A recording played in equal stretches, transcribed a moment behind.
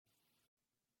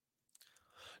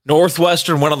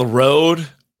Northwestern went on the road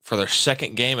for their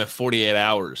second game in 48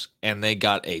 hours, and they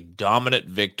got a dominant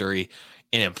victory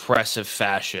in impressive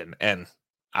fashion. And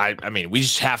I mean, we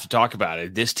just have to talk about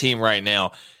it. This team right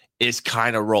now is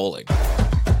kind of rolling.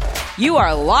 You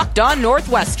are Locked On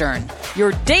Northwestern,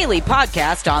 your daily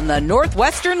podcast on the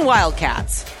Northwestern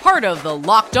Wildcats, part of the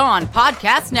Locked On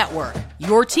Podcast Network,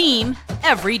 your team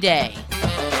every day.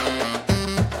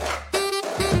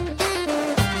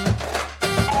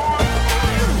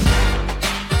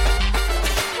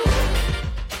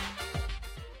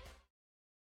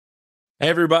 Hey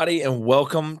everybody, and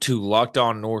welcome to Locked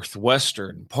On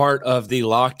Northwestern, part of the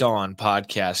Locked On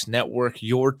Podcast Network,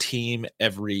 your team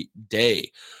every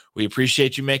day. We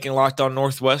appreciate you making Locked On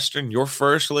Northwestern your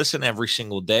first listen every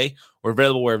single day. We're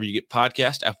available wherever you get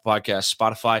podcasts, Apple Podcasts,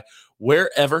 Spotify,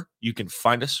 wherever you can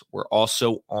find us. We're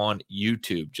also on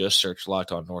YouTube. Just search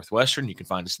Locked On Northwestern. You can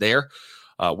find us there.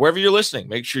 Wherever you're listening,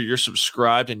 make sure you're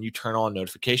subscribed and you turn on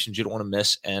notifications. You don't want to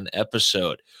miss an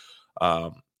episode.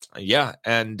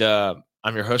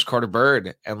 I'm your host, Carter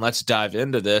Bird, and let's dive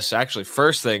into this. Actually,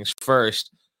 first things first,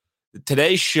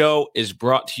 today's show is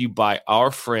brought to you by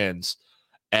our friends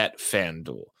at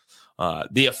FanDuel,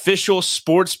 the official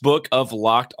sports book of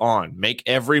Locked On. Make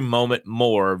every moment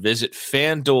more. Visit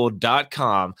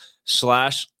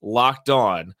FanDuel.com/Locked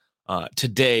On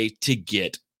today to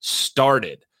get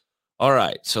started. All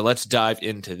right, so let's dive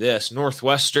into this.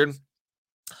 Northwestern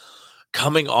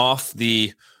coming off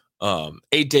the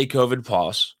 8-day COVID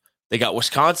pause. They got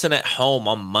Wisconsin at home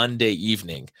on Monday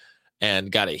evening and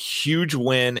got a huge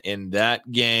win in that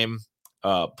game,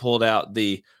 pulled out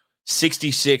the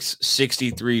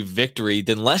 66-63 victory.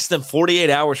 Then less than 48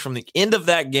 hours from the end of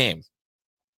that game,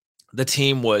 the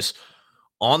team was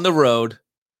on the road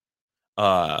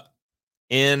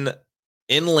in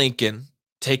Lincoln,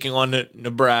 taking on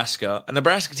Nebraska, a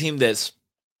Nebraska team that's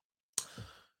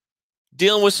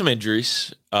dealing with some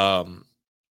injuries.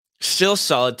 Still a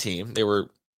solid team. They were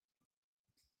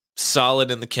solid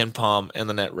in the KenPom and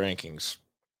the net rankings.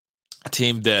 A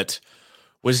team that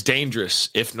was dangerous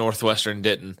if Northwestern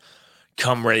didn't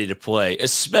come ready to play,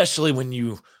 especially when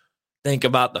you think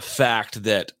about the fact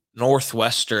that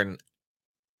Northwestern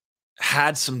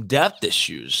had some depth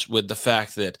issues with the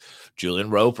fact that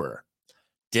Julian Roper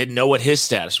didn't know what his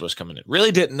status was coming in.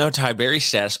 Really didn't know Ty Berry's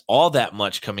status all that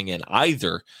much coming in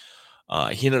either.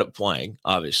 He ended up playing,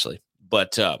 obviously.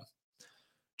 But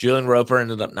Julian Roper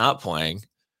ended up not playing.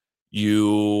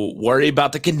 You worry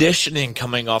about the conditioning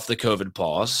coming off the COVID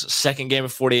pause. Second game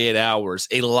of 48 hours.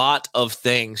 A lot of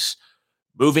things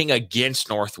moving against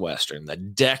Northwestern. The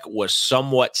deck was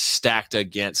somewhat stacked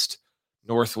against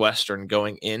Northwestern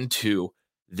going into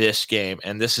this game.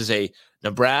 And this is a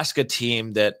Nebraska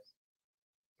team that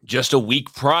just a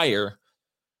week prior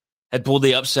had pulled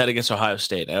the upset against Ohio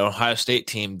State. An Ohio State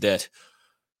team that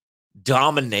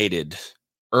dominated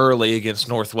early against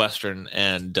Northwestern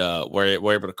and were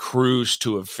able to cruise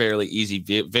to a fairly easy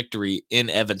victory in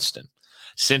Evanston.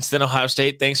 Since then, Ohio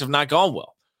State, things have not gone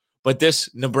well. But this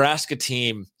Nebraska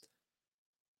team,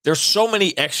 there's so many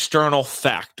external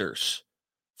factors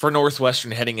for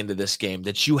Northwestern heading into this game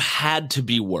that you had to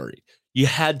be worried. You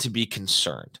had to be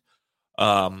concerned.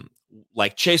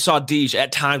 Like Chase Audige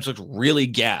at times looked really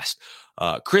gassed.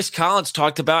 Chris Collins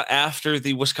talked about after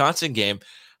the Wisconsin game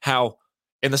how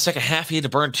in the second half, he had to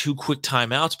burn 2 quick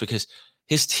timeouts because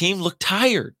his team looked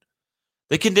tired.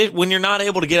 When you're not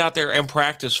able to get out there and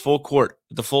practice full court,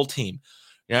 the full team,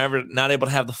 you're not able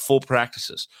to have the full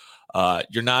practices.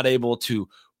 You're not able to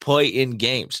play in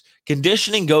games.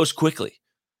 Conditioning goes quickly,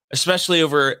 especially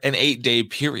over an 8-day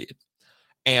period.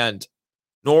 And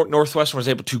Northwestern was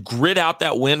able to grit out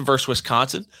that win versus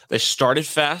Wisconsin. They started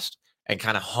fast and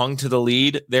kind of hung to the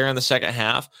lead there in the second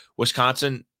half.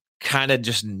 Wisconsin kind of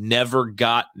just never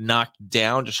got knocked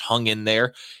down, just hung in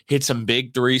there, hit some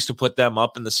big threes to put them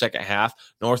up in the second half.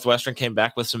 Northwestern came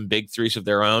back with some big threes of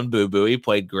their own. Boo Booey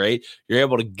played great. You're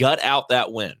able to gut out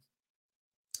that win.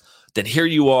 Then here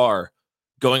you are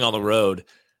going on the road.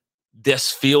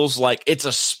 This feels like it's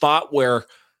a spot where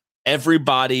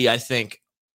everybody, I think,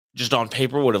 just on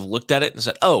paper would have looked at it and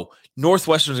said, oh,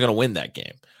 Northwestern's going to win that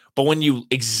game. But when you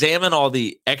examine all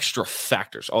the extra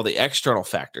factors, all the external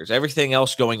factors, everything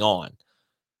else going on,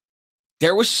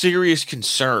 there was serious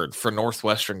concern for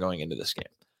Northwestern going into this game.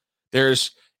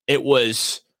 It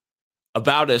was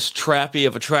about as trappy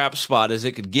of a trap spot as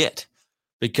it could get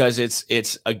because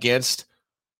it's against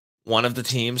one of the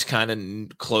teams kind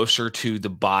of closer to the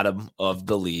bottom of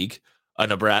the league, a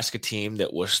Nebraska team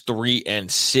that was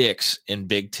 3-6 in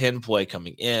Big Ten play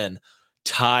coming in,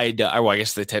 tied. I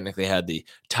guess they technically had the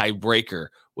tiebreaker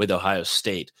with Ohio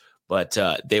State, but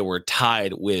they were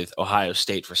tied with Ohio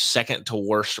State for second to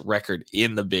worst record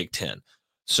in the Big Ten.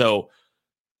 So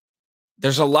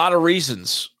there's a lot of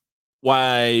reasons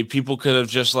why people could have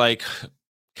just like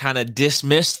kind of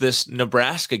dismissed this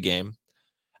Nebraska game.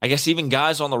 I guess even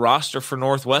guys on the roster for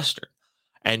Northwestern.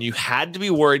 And you had to be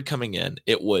worried coming in.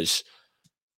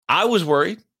 I was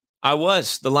worried.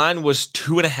 The line was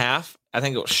 2.5. I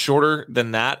think it was shorter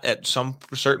than that at some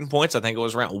certain points. I think it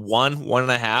was around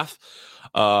 1.5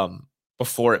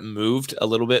 before it moved a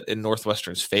little bit in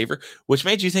Northwestern's favor, which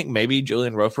made you think maybe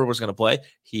Julian Roper was going to play.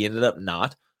 He ended up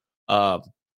not.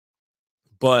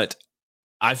 But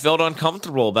I felt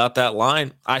uncomfortable about that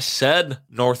line. I said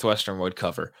Northwestern would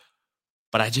cover,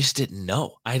 but I just didn't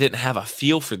know. I didn't have a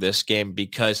feel for this game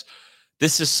because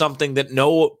this is something that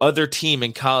no other team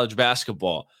in college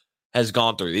basketball has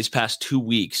gone through these past 2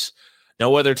 weeks.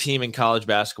 No other team in college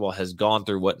basketball has gone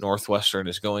through what Northwestern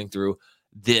is going through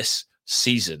this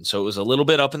season. So it was a little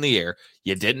bit up in the air.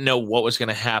 You didn't know what was going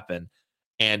to happen.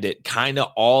 And it kind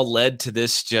of all led to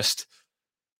this just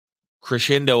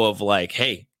crescendo of like,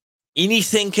 hey,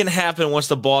 anything can happen once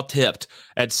the ball tipped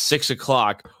at 6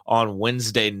 o'clock on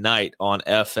Wednesday night on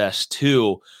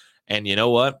FS2. And you know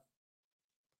what?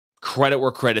 Credit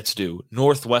where credit's due.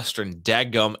 Northwestern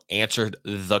daggum answered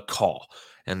the call,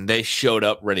 and they showed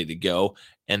up ready to go,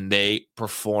 and they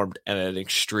performed at an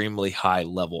extremely high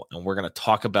level. And we're going to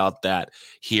talk about that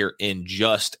here in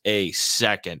just a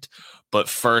second. But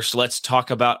first, let's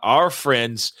talk about our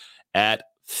friends at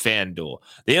FanDuel.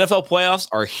 The NFL playoffs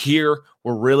are here.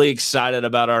 We're really excited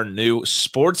about our new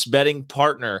sports betting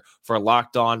partner for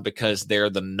Locked On because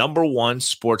they're the number one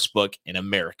sports book in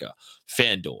America,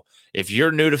 FanDuel. If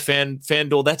you're new to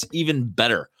FanDuel, that's even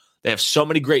better. They have so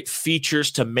many great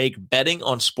features to make betting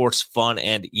on sports fun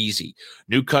and easy.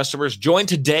 New customers join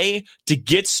today to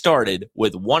get started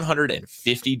with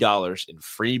 $150 in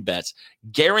free bets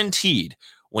guaranteed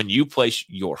when you place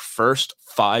your first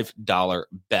 $5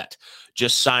 bet.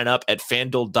 Just sign up at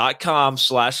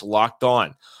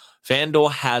FanDuel.com/lockedon.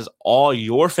 FanDuel has all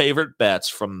your favorite bets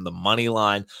from the money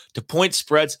line to point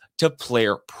spreads to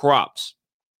player props.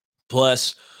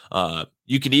 Plus,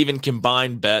 you can even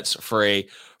combine bets for a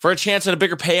chance at a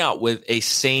bigger payout with a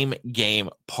same game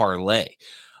parlay.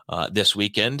 This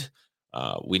weekend,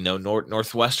 we know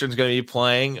Northwestern's going to be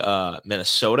playing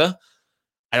Minnesota.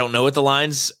 I don't know what the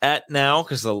line's at now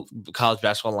because the college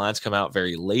basketball lines come out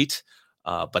very late,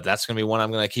 but that's going to be one I'm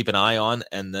going to keep an eye on.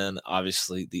 And then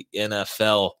obviously the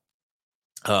NFL,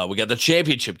 we got the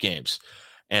championship games.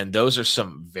 And those are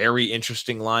some very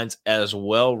interesting lines as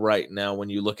well right now when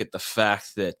you look at the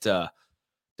fact that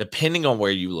depending on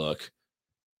where you look,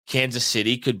 Kansas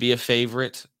City could be a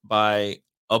favorite by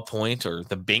a point, or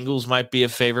the Bengals might be a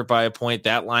favorite by a point.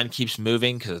 That line keeps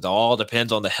moving because it all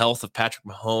depends on the health of Patrick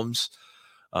Mahomes.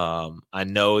 I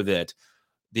know that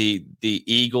the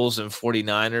Eagles and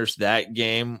 49ers, that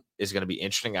game is going to be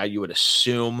interesting. You would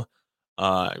assume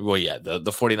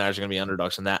the 49ers are going to be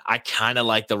underdogs in that. I kind of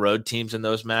like the road teams in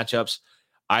those matchups.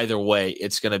 Either way,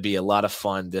 it's going to be a lot of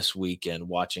fun this weekend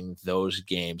watching those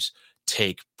games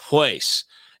take place.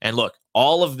 And look,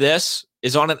 all of this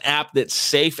is on an app that's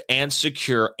safe and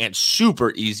secure and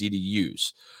super easy to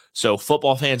use. So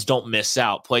football fans don't miss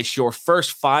out. Place your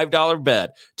first $5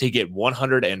 bet to get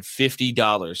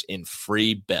 $150 in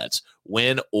free bets,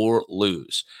 win or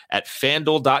lose, at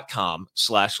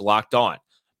FanDuel.com/lockedon.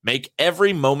 Make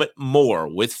every moment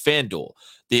more with FanDuel,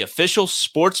 the official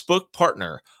sportsbook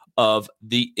partner of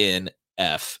the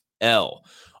NFL.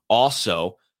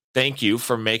 Also, thank you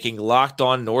for making Locked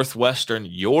On Northwestern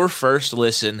your first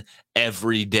listen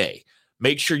every day.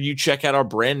 Make sure you check out our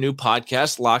brand new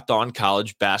podcast, Locked On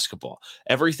College Basketball.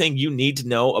 Everything you need to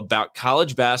know about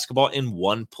college basketball in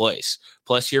one place.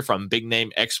 Plus, hear from big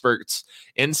name experts,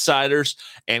 insiders,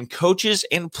 and coaches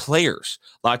and players.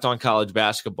 Locked On College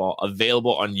Basketball,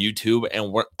 available on YouTube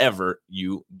and wherever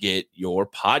you get your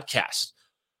podcasts.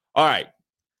 All right,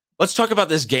 let's talk about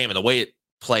this game and the way it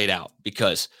played out,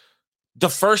 because the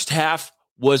first half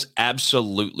was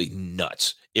absolutely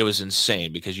nuts. It was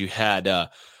insane because you had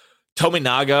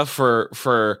Tominaga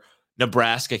for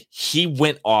Nebraska. He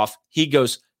went off. He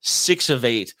goes 6 of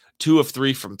 8, 2 of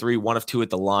 3 from 3, 1 of 2 at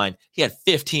the line. He had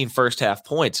 15 first half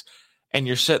points. And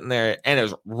you're sitting there, and it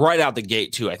was right out the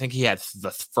gate, too. I think he had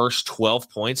the first 12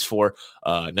 points for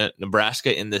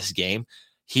Nebraska in this game.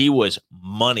 He was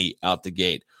money out the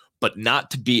gate, but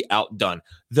not to be outdone.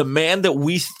 The man that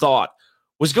we thought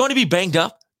was going to be banged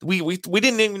up, we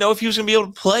didn't even know if he was going to be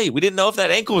able to play. We didn't know if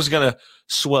that ankle was going to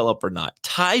swell up or not.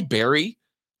 Ty Berry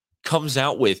comes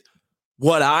out with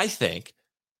what I think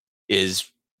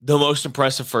is the most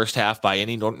impressive first half by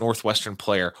any Northwestern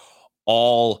player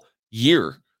all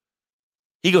year,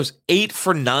 he goes 8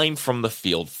 for 9 from the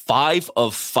field, 5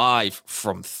 of 5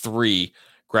 from 3,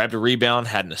 grabbed a rebound,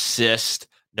 had an assist,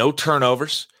 no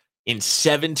turnovers in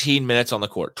 17 minutes on the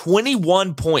court,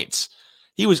 21 points.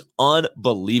 He was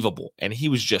unbelievable. And he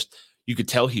was just, you could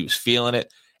tell he was feeling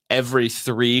it. Every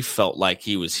three felt like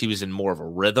he was in more of a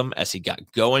rhythm as he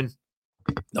got going.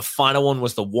 The final one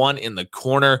was the one in the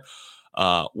corner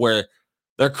where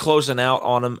they're closing out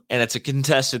on him, and it's a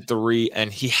contested three,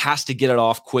 and he has to get it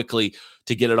off quickly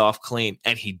to get it off clean,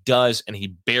 and he does, and he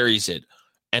buries it,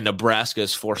 and Nebraska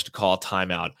is forced to call a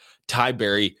timeout. Ty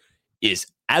Berry is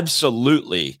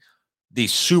absolutely the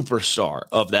superstar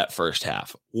of that first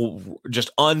half. Just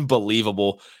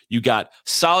unbelievable. You got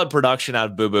solid production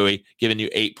out of Boo Buie, giving you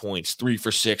 8 points, 3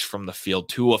 for 6 from the field,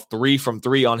 2 of 3 from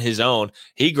 3 on his own.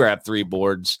 He grabbed 3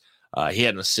 boards. He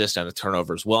had an assist and a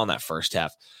turnover as well in that first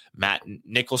half. Matt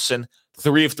Nicholson,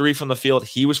 3 of 3 from the field.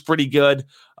 He was pretty good.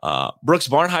 Brooks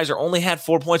Barnhizer only had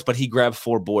 4 points, but he grabbed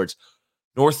 4 boards.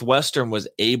 Northwestern was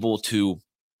able to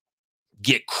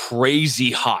get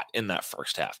crazy hot in that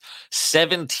first half.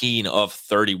 17 of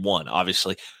 31.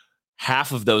 Obviously,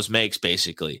 half of those makes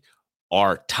basically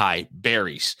are Ty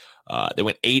Berry's. They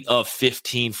went 8 of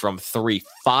 15 from 3,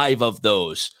 5 of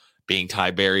those being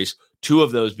Ty Berry's, 2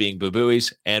 of those being Boo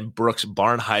Buie's, and Brooks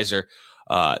Barnhizer.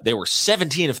 They were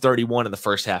 17 of 31 in the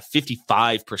first half,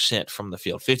 55% from the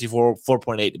field,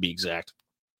 54.8 to be exact.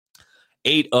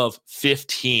 8 of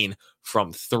 15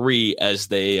 from 3 as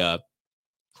they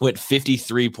went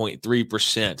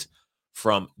 53.3%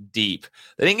 from deep.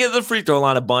 They didn't get to the free throw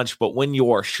line a bunch, but when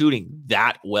you are shooting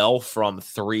that well from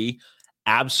 3,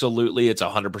 absolutely, it's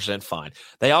 100% fine.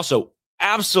 They also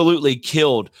absolutely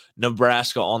killed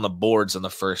Nebraska on the boards in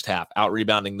the first half,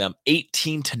 out-rebounding them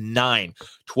 18-9,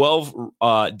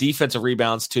 12 defensive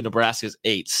rebounds to Nebraska's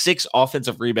 8, 6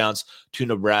 offensive rebounds to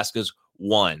Nebraska's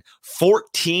 1,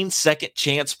 14 second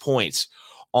chance points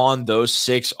on those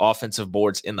 6 offensive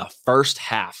boards in the first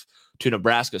half to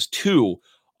Nebraska's 2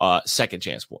 second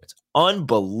chance points.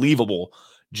 Unbelievable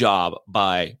job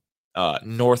by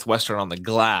Northwestern on the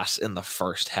glass in the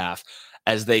first half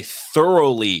as they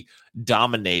thoroughly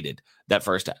dominated that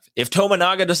first half. If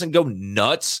Tominaga doesn't go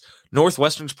nuts,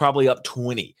 Northwestern's probably up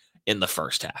 20 in the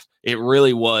first half. It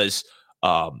really was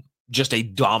just a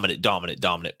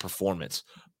dominant performance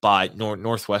by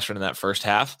Northwestern in that first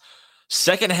half.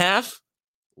 Second half,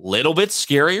 little bit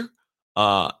scarier.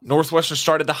 Northwestern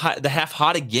started the half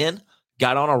hot again,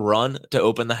 got on a run to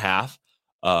open the half,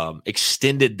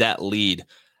 extended that lead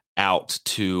out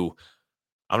to,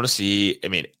 I'm going to see,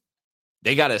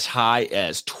 they got as high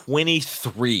as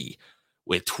 23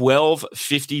 with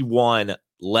 12:51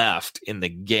 left in the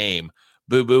game.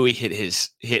 Boo Buie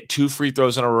hit 2 free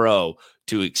throws in a row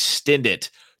to extend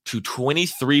it to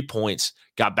 23 points.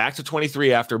 Got back to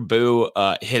 23 after Boo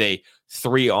hit a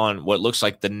 3 on what looks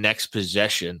like the next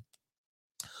possession.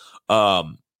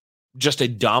 Just a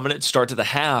dominant start to the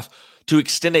half to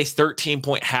extend a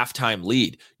 13-point halftime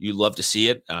lead. You love to see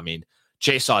it.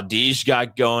 Chase Audige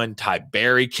got going. Ty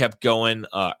Berry kept going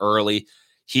early.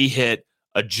 He hit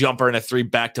a jumper and a 3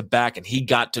 back-to-back, and he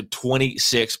got to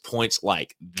 26 points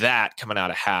like that coming out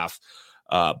of half.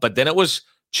 But then it was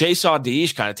Chase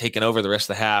Audige kind of taking over the rest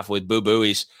of the half with Boo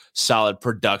Buie's solid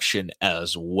production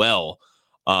as well.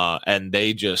 And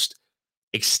they just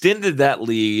extended that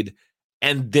lead.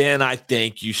 And then I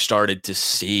think you started to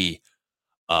see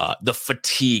the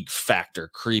fatigue factor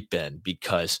creep in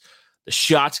because the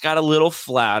shots got a little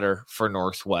flatter for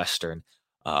Northwestern.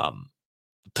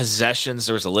 Possessions,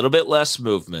 there was a little bit less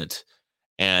movement,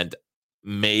 and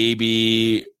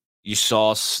maybe you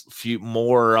saw a few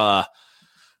more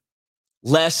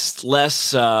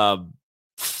less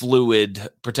fluid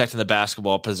protecting the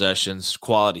basketball possessions,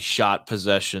 quality shot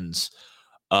possessions,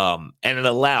 and it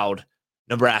allowed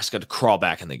Nebraska to crawl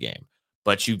back in the game.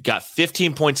 But you got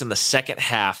 15 points in the second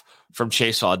half from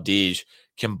Chase Audige.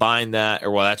 Combine that,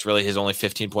 that's really his only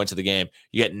 15 points of the game.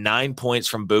 You get 9 points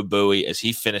from Boo Buie as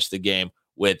he finished the game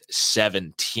with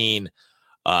 17.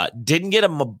 Didn't get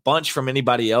him a bunch from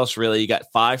anybody else, really. You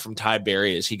got 5 from Ty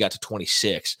Berry as he got to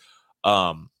 26.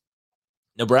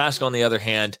 Nebraska, on the other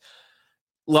hand,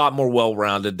 a lot more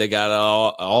well-rounded. They got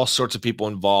all sorts of people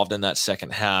involved in that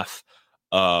second half.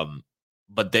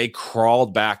 But they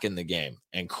crawled back in the game.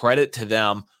 And credit to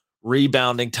them.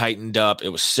 Rebounding tightened up. It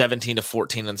was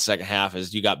 17-14 in the second half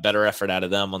as you got better effort out of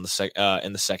them on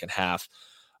in the second half.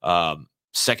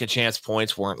 Second chance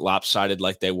points weren't lopsided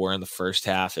like they were in the first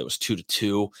half. It was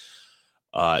 2-2.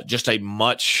 Just a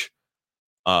much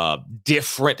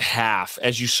different half.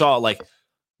 As you saw,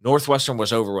 Northwestern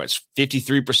was over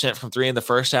 53% from three in the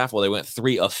first half. Well, they went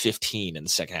 3 of 15 in the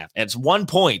second half. And it's 1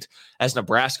 point as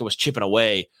Nebraska was chipping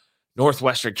away.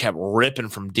 Northwestern kept ripping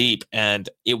from deep, and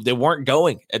they weren't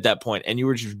going at that point. And you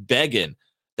were just begging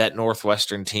that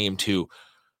Northwestern team to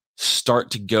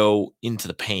start to go into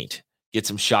the paint, get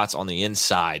some shots on the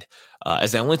inside,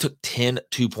 as they only took 10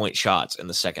 2-point shots in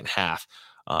the second half.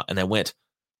 And they went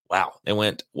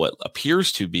what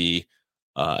appears to be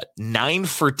 9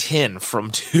 for 10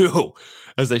 from two,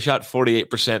 as they shot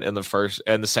 48% in the first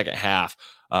and the second half,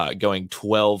 going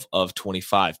 12 of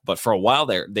 25. But for a while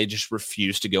there, they just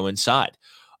refused to go inside.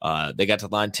 They got to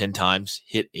the line 10 times,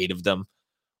 hit 8 of them,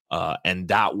 and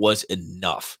that was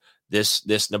enough.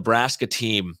 This Nebraska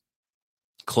team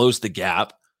closed the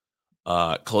gap,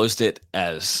 closed it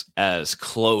as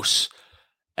close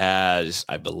as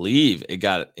I believe it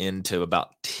got into about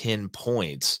 10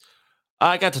 points.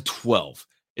 I got to 12.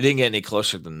 It didn't get any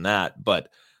closer than that, but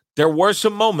there were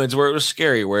some moments where it was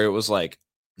scary, where it was like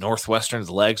Northwestern's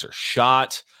legs are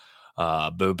shot.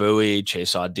 Boo Buie,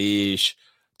 Chase Audige,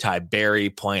 Ty Berry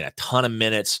playing a ton of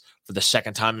minutes for the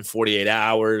second time in 48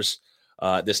 hours.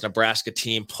 This Nebraska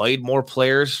team played more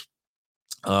players.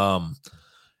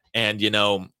 And, you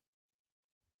know,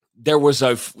 there was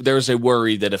a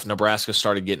worry that if Nebraska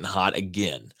started getting hot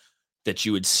again, that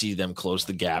you would see them close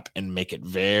the gap and make it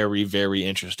very, very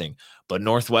interesting. But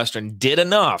Northwestern did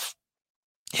enough,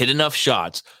 hit enough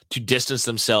shots to distance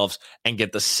themselves and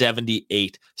get the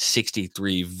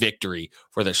 78-63 victory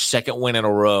for their second win in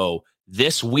a row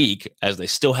this week, as they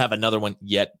still have another one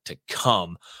yet to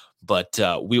come. But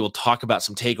we will talk about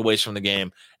some takeaways from the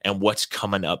game and what's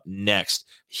coming up next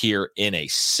here in a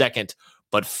second.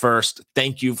 But first,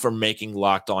 thank you for making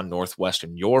Locked On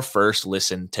Northwestern your first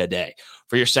listen today.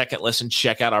 For your second listen,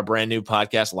 check out our brand new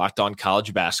podcast, Locked On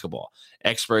College Basketball.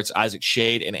 Experts Isaac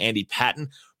Shade and Andy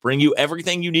Patton bring you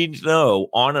everything you need to know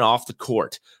on and off the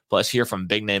court. Plus, hear from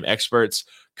big-name experts,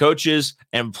 coaches,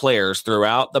 and players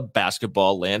throughout the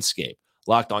basketball landscape.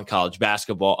 Locked On College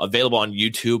Basketball, available on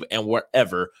YouTube and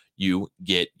wherever you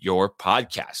get your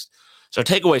podcast. So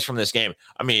takeaways from this game.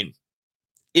 I mean,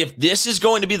 if this is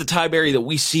going to be the Ty Berry that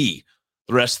we see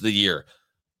the rest of the year,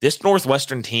 this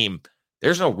Northwestern team,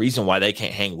 there's no reason why they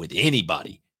can't hang with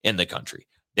anybody in the country.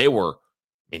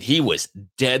 He was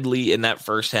deadly in that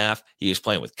first half. He was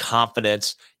playing with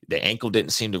confidence. The ankle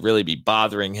didn't seem to really be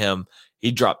bothering him.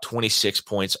 He dropped 26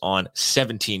 points on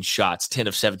 17 shots, 10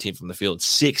 of 17 from the field,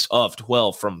 6 of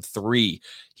 12 from three.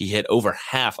 He hit over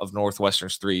half of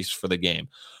Northwestern's threes for the game.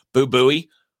 Boo Buie,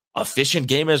 efficient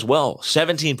game as well.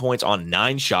 17 points on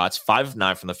 9 shots, 5 of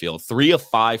 9 from the field, 3 of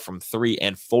 5 from 3,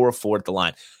 and 4 of 4 at the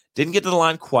line. Didn't get to the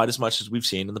line quite as much as we've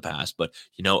seen in the past, but,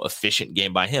 efficient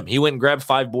game by him. He went and grabbed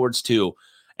 5 boards too,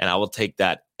 and I will take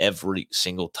that every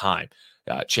single time.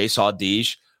 Chase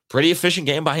Audige, pretty efficient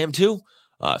game by him too.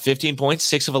 15 points,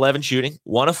 6 of 11 shooting,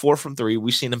 1 of 4 from 3.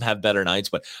 We've seen him have better nights,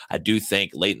 but I do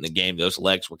think late in the game, those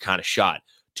legs were kind of shot.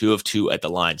 2 of 2 at the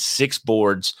line, 6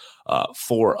 boards,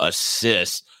 4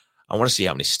 assists. I want to see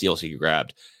how many steals he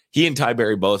grabbed. He and Ty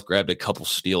Berry both grabbed a couple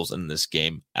steals in this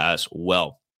game as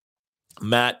well.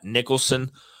 Matt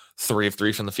Nicholson, 3 of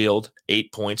 3 from the field,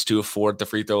 8 points, 2 of 4 at the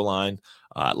free throw line.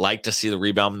 Like to see the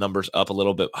rebound numbers up a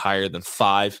little bit higher than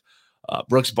 5.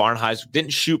 Brooks Barnheiser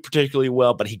didn't shoot particularly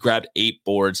well, but he grabbed 8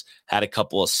 boards, had a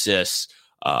couple assists,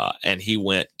 and he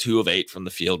went 2 of 8 from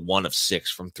the field, 1 of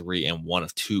 6 from 3, and 1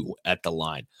 of 2 at the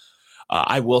line.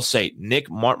 I will say Nick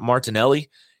Martinelli,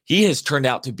 he has turned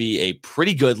out to be a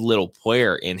pretty good little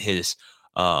player in his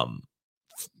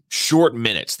short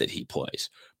minutes that he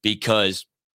plays, because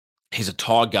he's a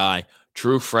tall guy,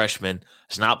 true freshman,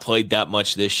 has not played that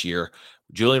much this year.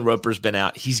 Julian Roper's been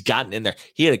out. He's gotten in there.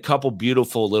 He had a couple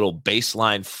beautiful little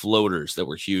baseline floaters that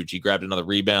were huge. He grabbed another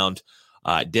rebound,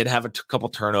 did have a couple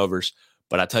turnovers,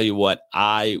 but I tell you what,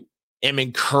 I am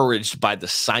encouraged by the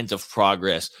signs of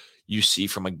progress you see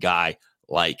from a guy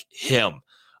like him.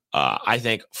 I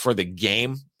think for the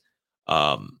game,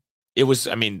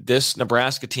 this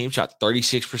Nebraska team shot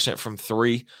 36% from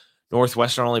 3.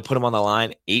 Northwestern only put them on the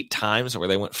line 8 times, where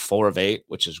they went 4 of 8,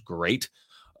 which is great.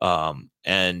 And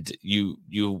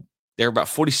they're about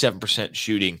 47%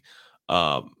 shooting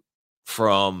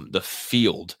from the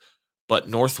field. But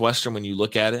Northwestern, when you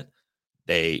look at it,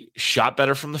 they shot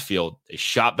better from the field. They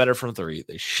shot better from 3.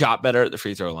 They shot better at the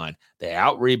free throw line. They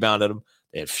out-rebounded them.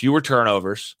 They had fewer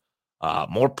turnovers,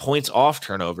 more points off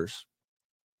turnovers.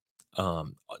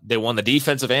 They won the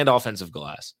defensive and offensive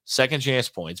glass, second chance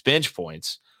points, bench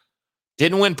points.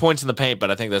 Didn't win points in the paint,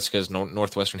 but I think that's because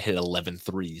Northwestern hit 11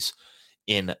 threes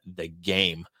in the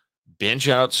game. Bench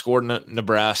outscored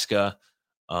Nebraska.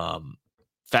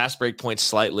 Fast break points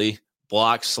slightly,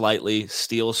 block slightly,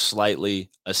 steal slightly,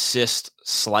 assist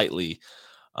slightly.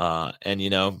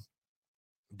 And,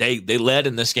 they led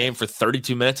in this game for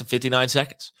 32 minutes and 59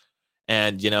 seconds.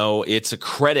 And, it's a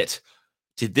credit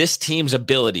to this team's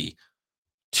ability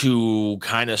to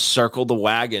kind of circle the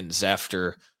wagons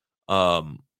after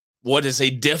what is a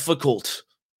difficult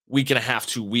week and a half,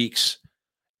 2 weeks.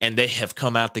 And they have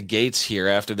come out the gates here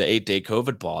after the 8-day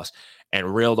COVID pause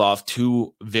and reeled off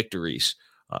 2 victories.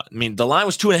 The line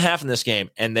was 2.5 in this game,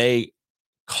 and they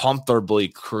comfortably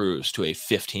cruised to a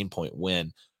 15-point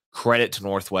win. Credit to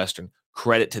Northwestern.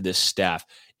 Credit to this staff.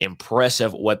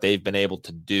 Impressive what they've been able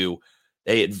to do.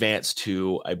 They advanced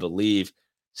to, I believe,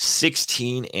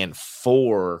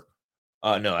 16-4.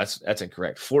 No, that's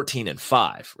incorrect.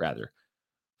 14-5, rather.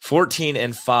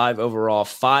 14-5 overall,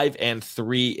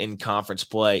 5-3 in conference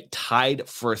play, tied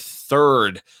for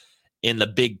 3rd in the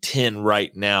Big Ten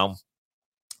right now.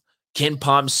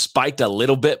 KenPom spiked a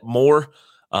little bit more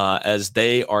as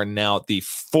they are now the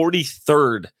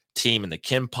 43rd team in the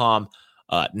KenPom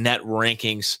net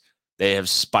rankings. They have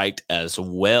spiked as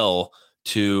well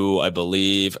to, I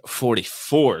believe,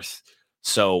 44th.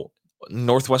 So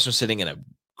Northwestern sitting in a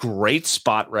great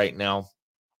spot right now.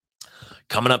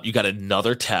 Coming up, you got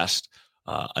another test,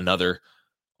 another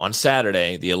on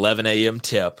Saturday, the 11 a.m.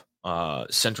 tip,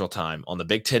 Central Time on the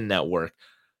Big Ten Network.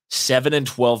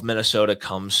 7-12 Minnesota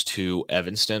comes to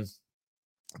Evanston.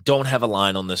 Don't have a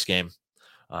line on this game.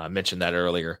 I mentioned that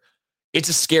earlier. It's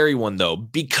a scary one, though,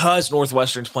 because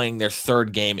Northwestern's playing their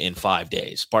 3rd game in 5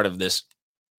 days, part of this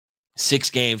 6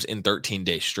 games in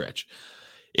 13-day stretch.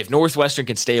 If Northwestern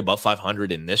can stay above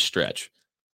 500 in this stretch,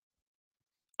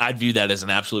 I'd view that as an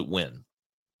absolute win,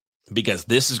 because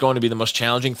this is going to be the most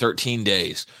challenging 13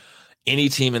 days any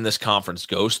team in this conference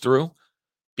goes through,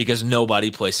 because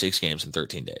nobody plays 6 games in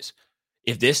 13 days.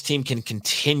 If this team can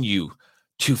continue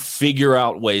to figure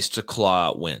out ways to claw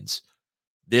out wins,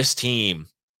 this team,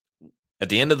 at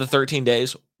the end of the 13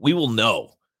 days, we will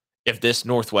know if this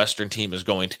Northwestern team is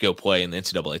going to go play in the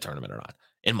NCAA tournament or not,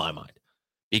 in my mind.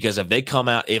 Because if they come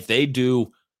out, if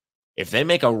they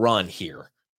make a run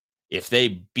here, if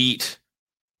they beat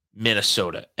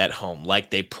Minnesota at home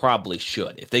like they probably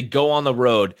should, if they go on the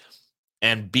road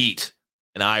and beat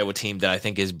an Iowa team that I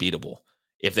think is beatable,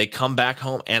 if they come back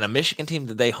home and a Michigan team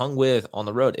that they hung with on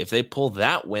the road, if they pull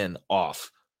that win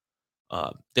off,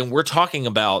 then we're talking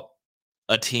about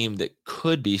a team that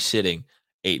could be sitting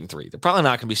 8-3. They're probably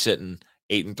not going to be sitting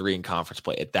 8-3 in conference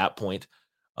play at that point.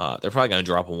 They're probably going to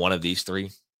drop one of these 3.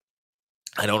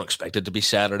 I don't expect it to be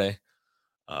Saturday.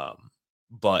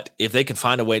 But if they can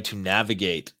find a way to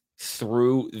navigate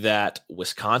through that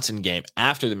Wisconsin game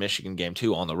after the Michigan game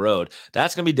too on the road,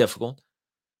 that's going to be difficult.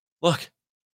 Look,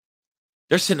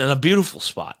 they're sitting in a beautiful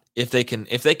spot. If they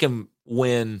can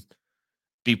win,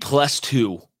 be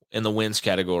 +2 in the wins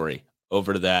category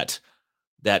over that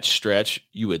stretch,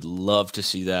 you would love to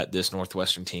see that. This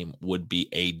Northwestern team would be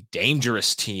a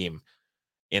dangerous team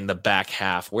in the back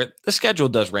half, where the schedule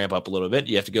does ramp up a little bit.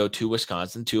 You have to go to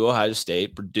Wisconsin, to Ohio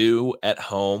State, Purdue at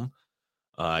home.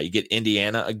 You get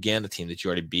Indiana, again, a team that you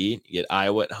already beat. You get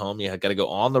Iowa at home. You got to go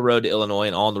on the road to Illinois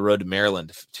and on the road to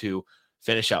Maryland to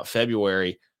finish out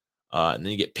February. And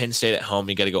then you get Penn State at home.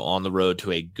 You got to go on the road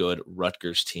to a good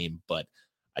Rutgers team. But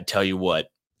I tell you what,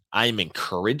 I am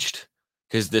encouraged,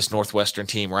 because this Northwestern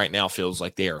team right now feels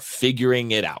like they are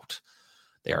figuring it out.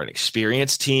 They are an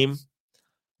experienced team.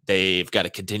 They've got to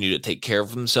continue to take care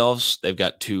of themselves. They've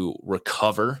got to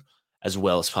recover as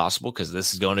well as possible, because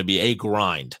this is going to be a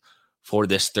grind for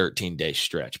this 13-day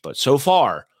stretch. But so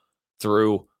far,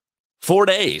 through 4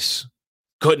 days,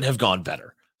 couldn't have gone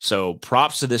better. So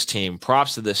props to this team,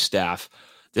 props to this staff.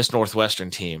 This Northwestern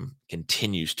team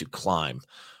continues to climb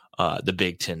the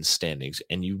Big Ten standings,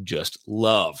 and you just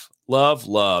love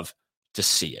to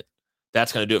see it.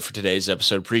 That's going to do it for today's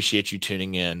episode. Appreciate you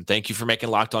tuning in. Thank you for making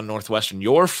Locked On Northwestern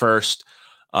your first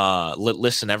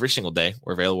listen every single day.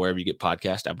 We're available wherever you get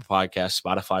podcasts, Apple Podcasts,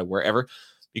 Spotify, wherever.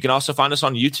 You can also find us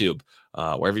on YouTube.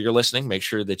 Wherever you're listening, make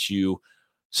sure that you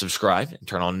subscribe and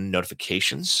turn on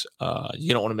notifications.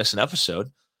 You don't want to miss an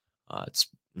episode. It's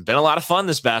been a lot of fun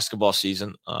this basketball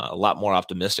season, a lot more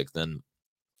optimistic than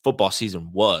football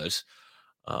season was.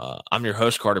 I'm your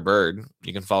host, Carter Bird.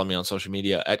 You can follow me on social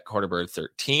media at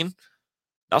CarterBird13.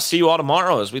 I'll see you all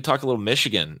tomorrow as we talk a little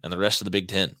Michigan and the rest of the Big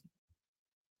Ten.